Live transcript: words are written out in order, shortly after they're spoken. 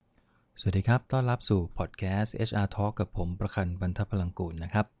สวัสดีครับต้อนรับสู่พอดแคสต์ HR Talk กับผมประคันบรรทพลังกูลน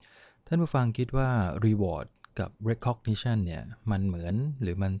ะครับท่านผู้ฟังคิดว่า Reward กับ Recognition เนี่ยมันเหมือนห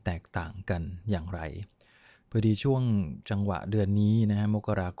รือมันแตกต่างกันอย่างไรพอดีช่วงจังหวะเดือนนี้นะฮะมก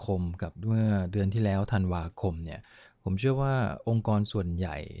ราคมกับเมื่อเดือนที่แล้วธันวาคมเนี่ยผมเชื่อว่าองค์กรส่วนให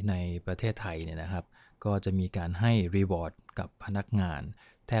ญ่ในประเทศไทยเนี่ยนะครับก็จะมีการให้ Reward กับพนักงาน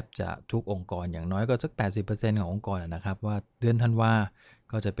แทบจะทุกองค์กรอย่างน้อยก็สัก 80% ขององค์กรนะครับว่าเดือนธันวา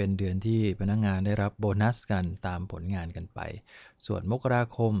ก็จะเป็นเดือนที่พนักงานได้รับโบนัสกันตามผลงานกันไปส่วนมกรา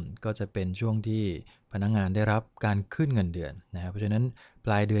คมก็จะเป็นช่วงที่พนักงานได้รับการขึ้นเงินเดือนนะครับเพราะฉะนั้นป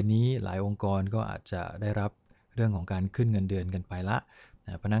ลายเดือนนี้หลายองค์กรก็อาจจะได้รับเรื่องของการขึ้นเงินเดือนกันไปละ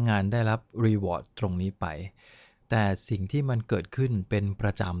พนักงานได้รับรีวอร์ดตรงนี้ไปแต่สิ่งที่มันเกิดขึ้นเป็นปร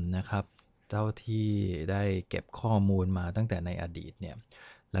ะจำนะครับเจ้าที่ได้เก็บข้อมูลมาตั้งแต่ในอดีตเนี่ย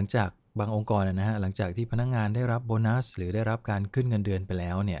หลังจากบางองค์กรนะฮะหลังจากที่พนักงานได้รับโบนัสหรือได้รับการขึ้นเงินเดือนไปแ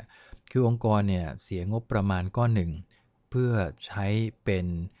ล้วเนี่ยคือองค์กรเนี่ยเสียงบประมาณก้อนหนึ่งเพื่อใช้เป็น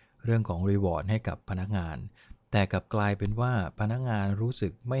เรื่องของรีวอร์ดให้กับพนักงานแต่กลับกลายเป็นว่าพนักงานรู้สึ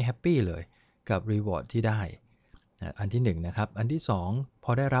กไม่แฮปปี้เลยกับรีวอร์ดที่ได้อันที่1นะครับอันที่2พ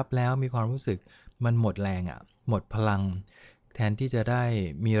อได้รับแล้วมีความรู้สึกมันหมดแรงหมดพลังแทนที่จะได้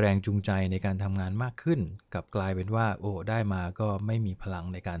มีแรงจูงใจในการทำงานมากขึ้นกลับกลายเป็นว่าโอ้ได้มาก็ไม่มีพลัง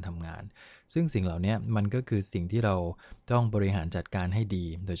ในการทำงานซึ่งสิ่งเหล่านี้มันก็คือสิ่งที่เราต้องบริหารจัดการให้ดี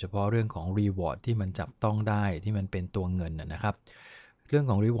โดยเฉพาะเรื่องของ reward ที่มันจับต้องได้ที่มันเป็นตัวเงินนะครับเรื่อง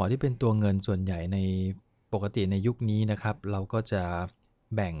ของ reward ที่เป็นตัวเงินส่วนใหญ่ในปกติในยุคนี้นะครับเราก็จะ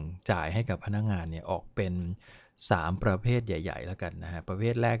แบ่งจ่ายให้กับพนักงานเนี่ยออกเป็น3ประเภทใหญ่ๆแล้วกันนะฮะประเภ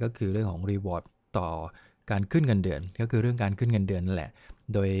ทแรกก็คือเรื่องของ reward ต่อการขึ้นเงินเดือนก็คือเรื่องการขึ้นเงินเดือนนั่นแหละ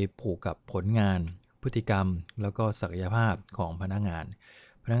โดยผูกกับผลงานพฤติกรรมแล้วก็ศักยภาพของพนักงาน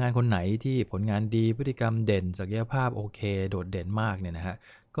คนไหนที่ผลงานดีพฤติกรรมเด่นศักยภาพโอเคโดดเด่นมากเนี่ยนะฮะ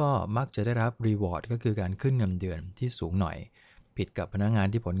ก็มักจะได้รับรีวอร์ดก็คือการขึ้นเงินเดือนที่สูงหน่อยผิดกับพนักงาน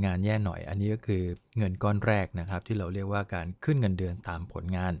ที่ผลงานแย่หน่อยอันนี้ก็คือเงินก้อนแรกนะครับที่เราเรียกว่าการขึ้นเงินเดือนตามผล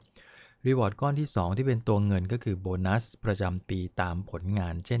งานรีวอร์ดก้อนที่2ที่เป็นตัวเงินก็คือโบนัสประจำปีตามผลงา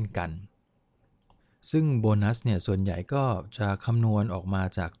นเช่นกันซึ่งโบนัสเนี่ยส่วนใหญ่ก็จะคำนวณออกมา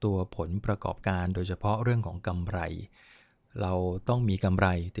จากตัวผลประกอบการโดยเฉพาะเรื่องของกำไรเราต้องมีกำไร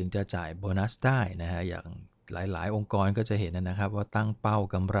ถึงจะจ่ายโบนัสได้นะฮะอย่างหลายๆองค์กรก็จะเห็นนะครับว่าตั้งเป้า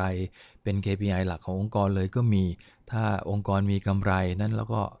กำไรเป็น KPI หลักขององค์กรเลยก็มีถ้าองค์กรมีกำไรนั่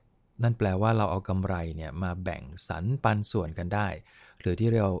นแปลว่าเราเอากำไรเนี่ยมาแบ่งสรรปันส่วนกันได้หรือที่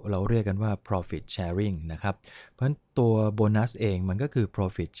เราเรียกกันว่า profit sharing นะครับเพราะฉะนั้นตัวโบนัสเองมันก็คือ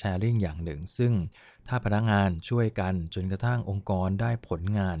profit sharing อย่างหนึ่งซึ่งถ้าพนักงานช่วยกันจนกระทั่งองค์กรได้ผล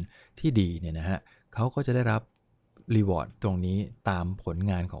งานที่ดีเนี่ยนะฮะเขาก็จะได้รับรีวอร์ดตรงนี้ตามผล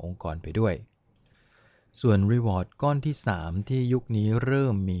งานขององค์กรไปด้วยส่วนรีวอร์ดก้อนที่3ที่ยุคนี้เริ่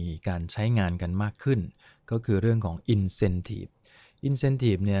มมีการใช้งานกันมากขึ้นก็คือเรื่องของ incentive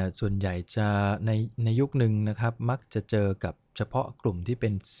เนี่ยส่วนใหญ่จะในยุคหนึ่งนะครับมักจะเจอกับเฉพาะกลุ่มที่เป็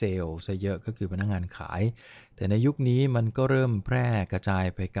นเซลล์ซะเยอะก็คือพนักงานขายแต่ในยุคนี้มันก็เริ่มแพร่กระจาย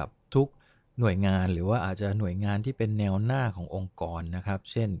ไปกับทุกหน่วยงานหรือว่าอาจจะหน่วยงานที่เป็นแนวหน้าขององค์กรนะครับ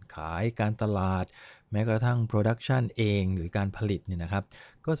เช่นขายการตลาดแม้กระทั่ง production เองหรือการผลิตเนี่ยนะครับ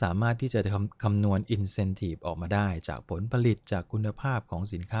ก็สามารถที่จะคำนวณ incentive ออกมาได้จากผลผลิตจากคุณภาพของ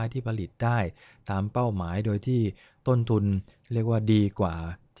สินค้าที่ผลิตได้ตามเป้าหมายโดยที่ต้นทุนเรียกว่าดีกว่า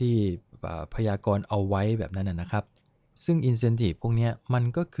ที่พยากรณ์เอาไว้แบบนั้นนะครับซึ่ง incentive พวกนี้มัน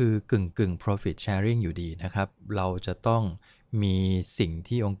ก็คือกึ่ง profit sharing อยู่ดีนะครับเราจะต้องมีสิ่ง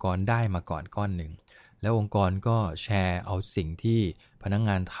ที่องค์กรได้มาก่อนก้อนหนึ่งแล้วองค์กรก็แชร์เอาสิ่งที่พนักง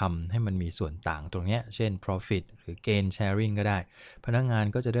านทำให้มันมีส่วนต่างตรงนี้เช่น profit หรือ gain sharing ก็ได้พนักงาน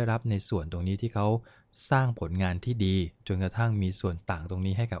ก็จะได้รับในส่วนตรงนี้ที่เขาสร้างผลงานที่ดีจนกระทั่งมีส่วนต่างตรง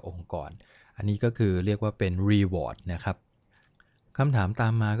นี้ให้กับองค์กรอันนี้ก็คือเรียกว่าเป็น reward นะครับคำถามตา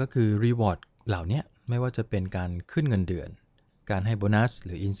มมาก็คือ reward เหล่านี้ไม่ว่าจะเป็นการขึ้นเงินเดือนการให้โบนัสห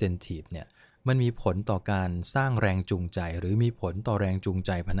รือ incentive เนี่ยมันมีผลต่อการสร้างแรงจูงใจหรือมีผลต่อแรงจูงใ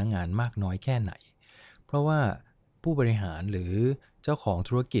จพนักงานมากน้อยแค่ไหนเพราะว่าผู้บริหารหรือเจ้าของ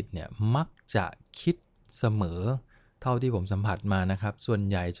ธุรกิจเนี่ยมักจะคิดเสมอเท่าที่ผมสัมผัสมานะครับส่วน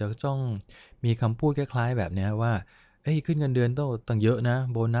ใหญ่จะต้องมีคำพูดคล้ายๆแบบนี้ว่าขึ้นเงินเดือนต้องเยอะนะ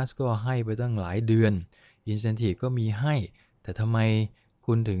โบนัสก็ให้ไปตั้งหลายเดือน incentive ก็มีให้แต่ทำไม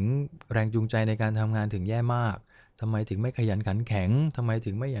คุณถึงแรงจูงใจในการทำงานถึงแย่มากทำไมถึงไม่ขยันขันแข็งทำไมถึ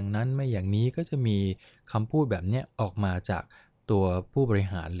งไม่อย่างนั้นไม่อย่างนี้ก็จะมีคำพูดแบบนี้ออกมาจากตัวผู้บริ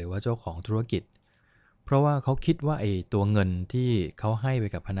หารหรือว่าเจ้าของธุรกิจเพราะว่าเขาคิดว่าตัวเงินที่เขาให้ไป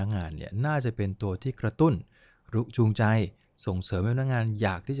กับพนักงานเนี่ยน่าจะเป็นตัวที่กระตุ้นจูงใจส่งเสริมให้พนักงานอย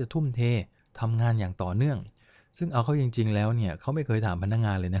ากที่จะทุ่มเททำงานอย่างต่อเนื่อง ซึ่งเอาเข้าจริงๆแล้วเนี่ยเขาไม่เคยถามพนักง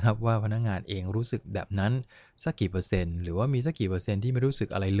านเลยนะครับว่าพนักงานเองรู้สึกแบบนั้นสักกี่เปอร์เซ็นต์หรือว่ามีสักกี่เปอร์เซ็นต์ที่ไม่รู้สึก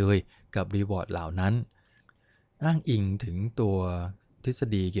อะไรเลยกับรีวอร์ดเหล่านั้นอ้างอิงถึงตัวทฤษ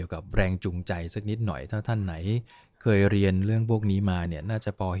ฎีเกี่ยวกับแรงจูงใจสักนิดหน่อยถ้าท่านไหนเคยเรียนเรื่องพวกนี้มาเนี่ยน่าจ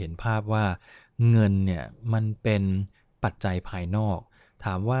ะพอเห็นภาพว่าเงินเนี่ยมันเป็นปัจจัยภายนอกถ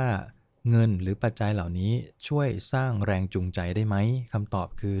ามว่าเงินหรือปัจจัยเหล่านี้ช่วยสร้างแรงจูงใจได้ไหมคำตอบ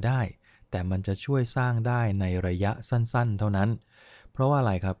คือได้แต่มันจะช่วยสร้างได้ในระยะสั้นๆเท่านั้นเพราะว่าอะไ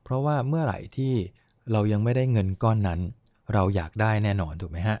รครับเพราะว่าเมื่อไหร่ที่เรายังไม่ได้เงินก้อนนั้นเราอยากได้แน่นอนถู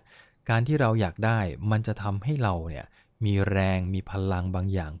กไหมฮะการที่เราอยากได้มันจะทำให้เราเนี่ยมีแรงมีพลังบาง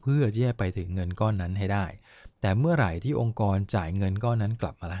อย่างเพื่อที่จะไปถึงเงินก้อนนั้นให้ได้แต่เมื่อไหร่ที่องค์กรจ่ายเงินก้อนนั้นก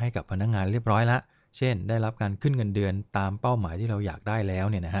ลับมาให้กับพนักงานเรียบร้อยแล้วเช่นได้รับการขึ้นเงินเดือนตามเป้าหมายที่เราอยากได้แล้ว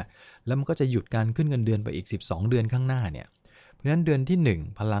เนี่ยนะฮะแล้วมันก็จะหยุดการขึ้นเงินเดือนไปอีก12เดือนข้างหน้าเนี่ยเพราะฉะนั้นเดือนที่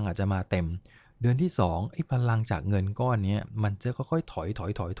1พลังอาจจะมาเต็มเดือนที่2ไอ้พลังจากเงินก้อนนี้มันจะค่อยๆถ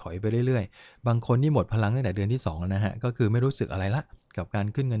อยไปเรื่อยๆบางคนนี่หมดพลังตั้งแต่เดือนที่2แล้วนะฮะก็คือไม่รู้สึกอะไรละกับการ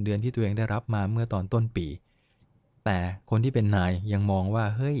ขึ้นเงินเดือนที่ตัวเองได้รับมาเมื่อตอนต้นปีแต่คนที่เป็นนายยังมองว่า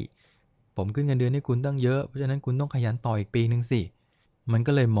เฮ้ยผมขึ้นเงินเดือนให้คุณตั้งเยอะเพราะฉะนั้นคุณต้องขยันต่ออีกปีนึงสิมัน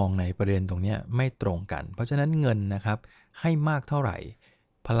ก็เลยมองในประเด็นตรงนี้ไม่ตรงกันเพราะฉะนั้นเงินนะครับให้มากเท่าไหร่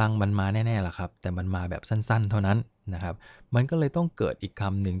พลังมันมาแน่ๆล่ะครับแต่มันมาแบบสั้นๆเท่านั้นนะครับมันก็เลยต้องเกิดอีกค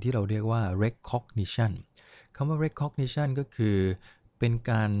ำหนึ่งที่เราเรียกว่า recognition คำว่า recognition ก็คือเป็น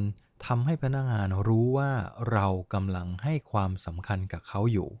การทำให้พนักงานรู้ว่าเรากำลังให้ความสำคัญกับเขา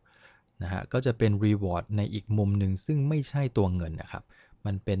อยู่นะฮะก็จะเป็น reward ในอีกมุมหนึ่งซึ่งไม่ใช่ตัวเงินนะครับ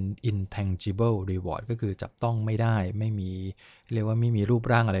มันเป็น intangible reward ก็คือจับต้องไม่ได้ไม่มีเรียกว่าไม่มีรูป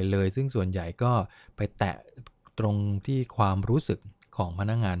ร่างอะไรเลยซึ่งส่วนใหญ่ก็ไปแตะตรงที่ความรู้สึกของพ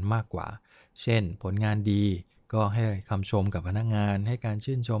นักงานมากกว่าเช่นผลงานดีก็ให้คำชมกับพนักงานให้การ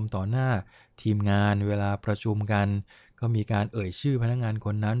ชื่นชมต่อหน้าทีมงานเวลาประชุมกันก็มีการเอ่ยชื่อพนักงานค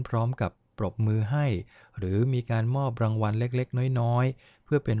นนั้นพร้อมกับปรบมือให้หรือมีการมอบรางวัลเล็กๆน้อยๆเ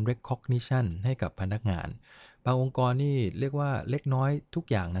พื่อเป็น recognition ให้กับพนักงานบางองค์กรนี่เรียกว่าเล็กน้อยทุก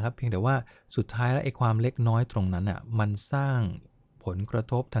อย่างนะครับเพียงแต่ว่าสุดท้ายแล้วไอ้ความเล็กน้อยตรงนั้นอ่ะมันสร้างผลกระ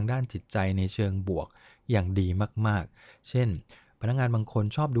ทบทางด้านจิตใจในเชิงบวกอย่างดีมากๆเช่นพนักงานบางคน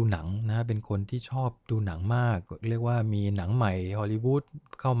ชอบดูหนังนะเป็นคนที่ชอบดูหนังมากเรียกว่ามีหนังใหม่ฮอลลีวูด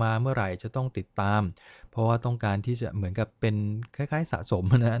เข้ามาเมื่อไหร่จะต้องติดตามเพราะว่าต้องการที่จะเหมือนกับเป็นคล้ายๆสะสม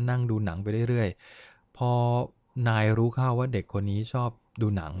นะนั่งดูหนังไปเรื่อยๆพอนายรู้เข้าว่าเด็กคนนี้ชอบดู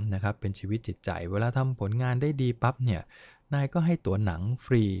หนังนะครับเป็นชีวิตจิตใจเวลาทำผลงานได้ดีปั๊บเนี่ยนายก็ให้ตั๋วหนังฟ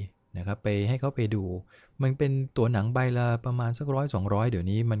รีนะครับไปให้เขาไปดูมันเป็นตั๋วหนังใบละประมาณสัก100-200เดี๋ยว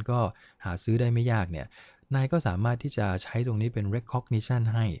นี้มันก็หาซื้อได้ไม่ยากเนี่ยนายก็สามารถที่จะใช้ตรงนี้เป็น recognition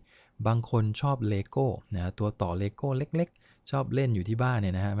ให้บางคนชอบเลโก้นะตัวต่อเลโก้เล็กๆชอบเล่นอยู่ที่บ้านเ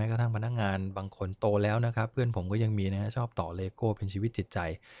นี่ยนะฮะแม้กระทั่งพนักงานบางคนโตแล้วนะครับเพื่อนผมก็ยังมีนะฮะชอบต่อเลโก้เป็นชีวิตจิตใจ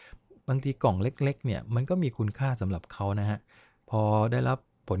บางทีกล่องเล็กๆเนี่ยมันก็มีคุณค่าสำหรับเขานะฮะพอได้รับ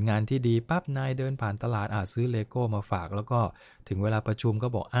ผลงานที่ดีปั๊บนายเดินผ่านตลาดซื้อเลโก้มาฝากแล้วก็ถึงเวลาประชุมก็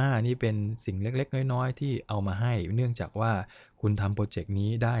บอกนี่เป็นสิ่งเล็กๆน้อยๆที่เอามาให้เนื่องจากว่าคุณทำโปรเจกต์นี้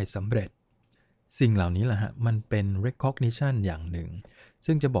ได้สำเร็จสิ่งเหล่านี้แหละฮะมันเป็น recognition อย่างหนึ่ง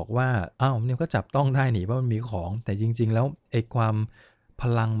ซึ่งจะบอกว่าเนี่ยก็จับต้องได้นี่ว่ามันมีของแต่จริงๆแล้วไอ้ความพ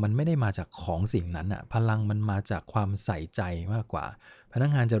ลังมันไม่ได้มาจากของสิ่งนั้นอะพลังมันมาจากความใส่ใจมากกว่าพนัก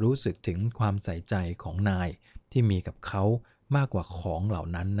งานจะรู้สึกถึงความใส่ใจของนายที่มีกับเขามากกว่าของเหล่า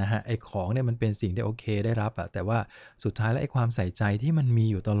นั้นนะฮะไอ้ของเนี่ยมันเป็นสิ่งที่โอเคได้รับอะแต่ว่าสุดท้ายแล้วไอ้ความใส่ใจที่มันมี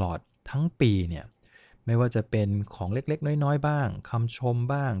อยู่ตลอดทั้งปีเนี่ยไม่ว่าจะเป็นของเล็กๆน้อยๆบ้างคำชม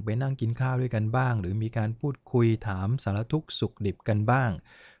บ้างไปนั่งกินข้าวด้วยกันบ้างหรือมีการพูดคุยถามสารทุกข์สุขดิบกันบ้าง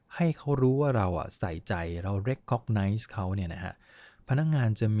ให้เขารู้ว่าเราใส่ใจเรา recognize เขาเนี่ยนะฮะพนักงาน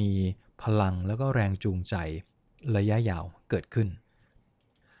จะมีพลังแล้วก็แรงจูงใจระยะยาวเกิดขึ้น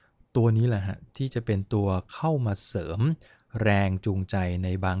ตัวนี้แหละฮะที่จะเป็นตัวเข้ามาเสริมแรงจูงใจใน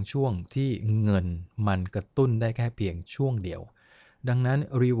บางช่วงที่เงินมันกระตุ้นได้แค่เพียงช่วงเดียวดังนั้น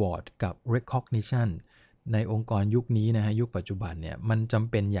reward กับ recognition ในองค์กรยุคนี้นะฮะยุคปัจจุบันเนี่ยมันจำ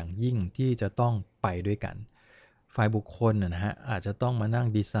เป็นอย่างยิ่งที่จะต้องไปด้วยกันฝ่ายบุคคลนะฮะอาจจะต้องมานั่ง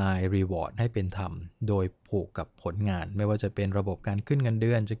ดีไซน์ reward ให้เป็นธรรมโดยผูกกับผลงานไม่ว่าจะเป็นระบบการขึ้นเงินเดื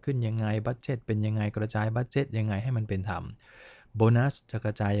อนจะขึ้นยังไงบัดเจ็ตเป็นยังไงกระจายบัดเจ็ตยังไงให้มันเป็นธรรมโบนัสจะก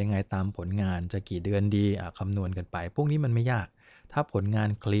ระจายยังไงตามผลงานจะกี่เดือนดีคำนวณกันไปพวกนี้มันไม่ยากถ้าผลงาน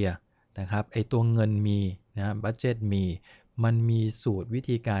เคลียร์นะครับไอตัวเงินมีนะบัดเจ็ตมีมันมีสูตรวิ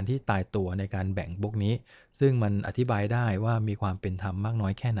ธีการที่ตายตัวในการแบ่งพวกนี้ซึ่งมันอธิบายได้ว่ามีความเป็นธรรมมากน้อ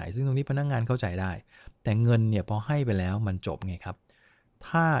ยแค่ไหนซึ่งตรงนี้พนักงานเข้าใจได้แต่เงินเนี่ยพอให้ไปแล้วมันจบไงครับ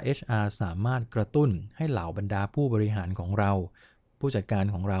ถ้า HR สามารถกระตุ้นให้เหล่าบรรดาผู้บริหารของเราผู้จัดการ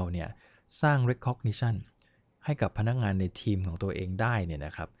ของเราเนี่ยสร้าง recognition ให้กับพนักงานในทีมของตัวเองได้เนี่ยน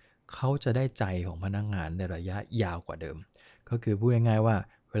ะครับเขาจะได้ใจของพนักงานในระยะยาวกว่าเดิมก็คือพูดง่ายๆว่า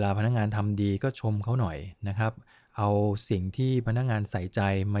เวลาพนักงานทำดีก็ชมเขาหน่อยนะครับเอาสิ่งที่พนักงานใส่ใจ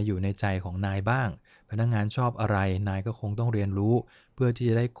มาอยู่ในใจของนายบ้างพนักงานชอบอะไรนายก็คงต้องเรียนรู้เพื่อที่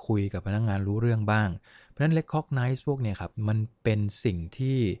จะได้คุยกับพนักงานรู้เรื่องบ้างเพราะฉะนั้น recognize พวกเนี่ยครับมันเป็นสิ่ง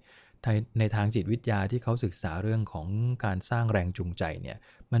ที่ในทางจิตวิทยาที่เขาศึกษาเรื่องของการสร้างแรงจูงใจเนี่ย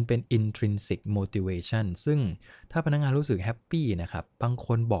มันเป็น intrinsic motivation ซึ่งถ้าพนักงานรู้สึกแฮปปี้นะครับบางค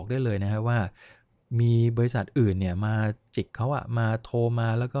นบอกได้เลยนะครับว่ามีบริษัทอื่นเนี่ยมาจิกเขาอะมาโทรมา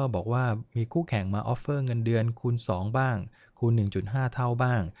แล้วก็บอกว่ามีคู่แข่งมาออฟเฟอร์เงินเดือนคูณ2บ้างคูณ 1.5 เท่า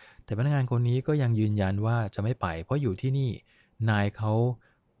บ้างแต่พนักงานคนนี้ก็ยังยืนยันว่าจะไม่ไปเพราะอยู่ที่นี่นายเขา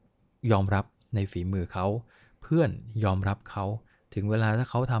ยอมรับในฝีมือเขาเพื่อนยอมรับเขาถึงเวลาถ้า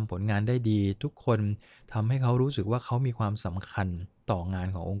เขาทำผลงานได้ดีทุกคนทำให้เขารู้สึกว่าเขามีความสำคัญต่องาน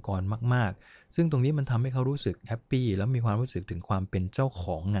ขององค์กรมากๆซึ่งตรงนี้มันทำให้เขารู้สึกแฮปปี้แล้วมีความรู้สึกถึงความเป็นเจ้าข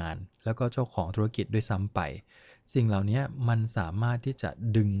องงานแล้วก็เจ้าของธุรกิจด้วยซ้ำไปสิ่งเหล่านี้มันสามารถที่จะ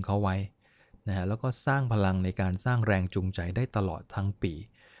ดึงเขาไว้นะฮะแล้วก็สร้างพลังในการสร้างแรงจูงใจได้ตลอดทั้งปี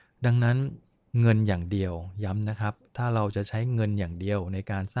ดังนั้นเงินอย่างเดียวย้ำนะครับถ้าเราจะใช้เงินอย่างเดียวใน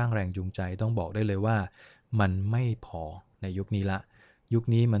การสร้างแรงจูงใจต้องบอกได้เลยว่ามันไม่พอในยุคนี้ละยุค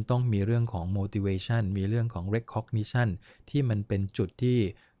นี้มันต้องมีเรื่องของ motivation มีเรื่องของ recognition ที่มันเป็นจุดที่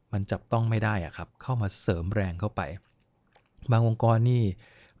มันจับต้องไม่ได้อะครับเข้ามาเสริมแรงเข้าไปบางองค์กรนี่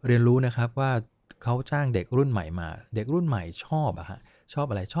เรียนรู้นะครับว่าเขาจ้างเด็กรุ่นใหม่มาเด็กรุ่นใหม่ชอบอะฮะชอบ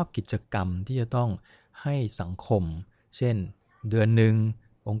อะไรชอบกิจกรรมที่จะต้องให้สังคมเช่นเดือนหนึ่ง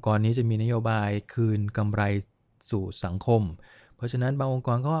องค์กรนี้จะมีนโยบายคืนกำไรสู่สังคมเพราะฉะนั้นบางองค์ก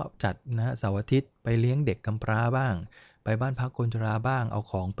รก็จัดนะฮะเสาร์อาทิตย์ไปเลี้ยงเด็กกำพร้าบ้างไปบ้านพักคนชราบ้างเอา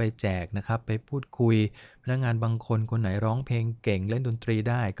ของไปแจกนะครับไปพูดคุยพนักงานบางคนคนไหนร้องเพลงเก่งเล่นดนตรี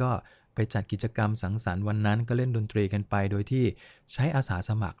ได้ก็ไปจัดกิจกรรมสังสรรค์วันนั้นก็เล่นดนตรีกันไปโดยที่ใช้อาสาส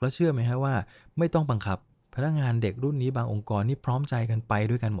มัครแล้วเชื่อไหมฮะว่าไม่ต้องบังคับพนักงานเด็กรุ่นนี้บางองค์กรนี่พร้อมใจกันไป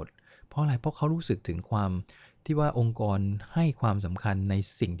ด้วยกันหมดเพราะอะไรเพราะเขารู้สึกถึงความที่ว่าองค์กรให้ความสำคัญใน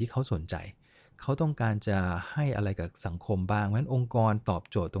สิ่งที่เขาสนใจเขาต้องการจะให้อะไรกับสังคมบ้างเพราะฉะนั้นองค์กรตอบ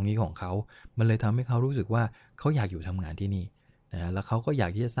โจทย์ตรงนี้ของเขามันเลยทำให้เขารู้สึกว่าเขาอยากอยู่ทำงานที่นี่นะแล้วเขาก็อยา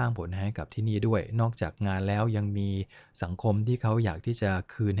กที่จะสร้างผลให้กับที่นี่ด้วยนอกจากงานแล้วยังมีสังคมที่เขาอยากที่จะ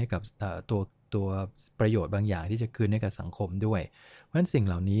คืนให้กับตัวประโยชน์บางอย่างที่จะคืนให้กับสังคมด้วยเพราะฉะนั้นสิ่งเ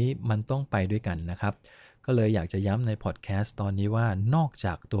หล่านี้มันต้องไปด้วยกันนะครับก็เลยอยากจะย้ำในพอดแคสต์ตอนนี้ว่านอกจ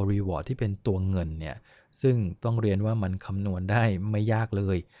ากตัว reward ที่เป็นตัวเงินเนี่ยซึ่งต้องเรียนว่ามันคำนวณได้ไม่ยากเล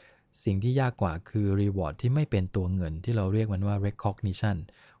ยสิ่งที่ยากกว่าคือ reward ที่ไม่เป็นตัวเงินที่เราเรียกมันว่า recognition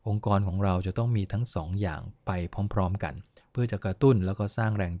องค์กรของเราจะต้องมีทั้ง2 อย่างไปพร้อมๆกันเพื่อจะกระตุ้นแล้วก็สร้า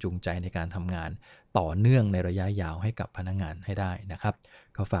งแรงจูงใจในการทำงานต่อเนื่องในระยะยาวให้กับพนักงานให้ได้นะครับ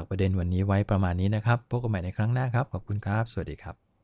ก็ฝากประเด็นวันนี้ไว้ประมาณนี้นะครับพบกันใหม่ในครั้งหน้าครับขอบคุณครับสวัสดีครับ